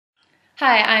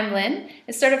Hi, I'm Lynn,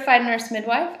 a certified nurse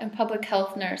midwife and public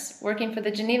health nurse working for the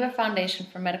Geneva Foundation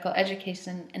for Medical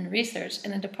Education and Research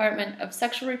in the Department of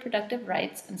Sexual Reproductive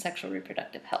Rights and Sexual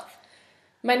Reproductive Health.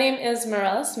 My name is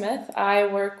Marella Smith. I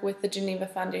work with the Geneva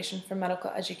Foundation for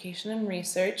Medical Education and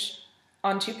Research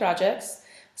on two projects,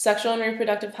 Sexual and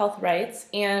Reproductive Health Rights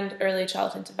and Early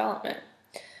Childhood Development.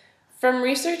 From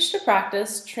Research to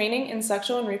Practice, Training in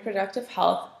Sexual and Reproductive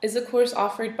Health is a course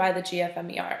offered by the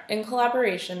GFMER in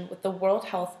collaboration with the World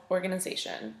Health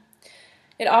Organization.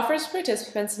 It offers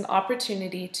participants an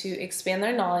opportunity to expand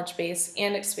their knowledge base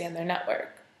and expand their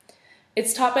network.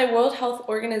 It's taught by World Health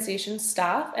Organization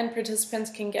staff, and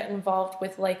participants can get involved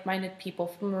with like-minded people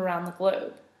from around the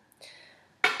globe.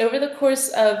 Over the course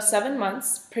of 7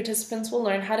 months, participants will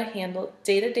learn how to handle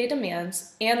day-to-day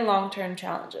demands and long-term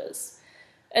challenges.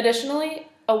 Additionally,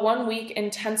 a 1-week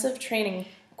intensive training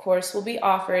course will be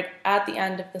offered at the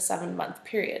end of the 7-month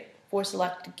period for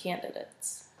selected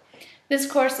candidates.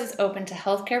 This course is open to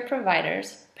healthcare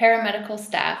providers, paramedical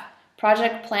staff,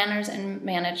 project planners and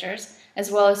managers,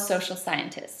 as well as social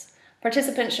scientists.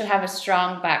 Participants should have a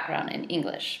strong background in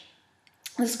English.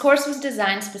 This course was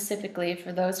designed specifically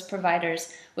for those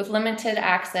providers with limited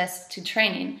access to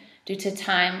training due to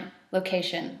time,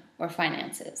 location, or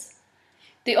finances.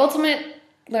 The ultimate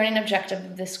learning objective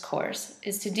of this course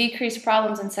is to decrease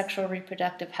problems in sexual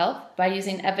reproductive health by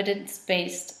using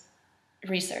evidence-based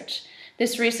research.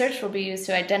 This research will be used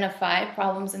to identify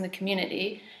problems in the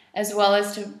community, as well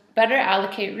as to better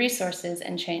allocate resources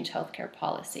and change healthcare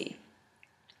policy.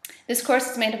 This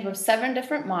course is made up of 7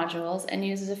 different modules and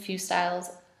uses a few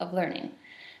styles of learning.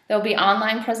 There will be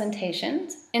online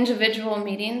presentations, individual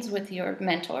meetings with your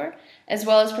mentor, as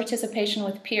well as participation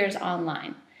with peers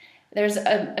online. There's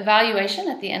an evaluation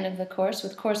at the end of the course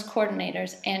with course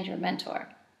coordinators and your mentor.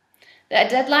 The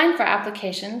deadline for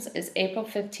applications is April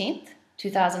 15th,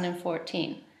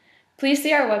 2014. Please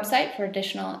see our website for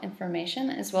additional information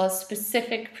as well as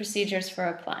specific procedures for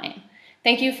applying.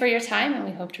 Thank you for your time, and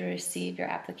we hope to receive your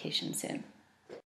application soon.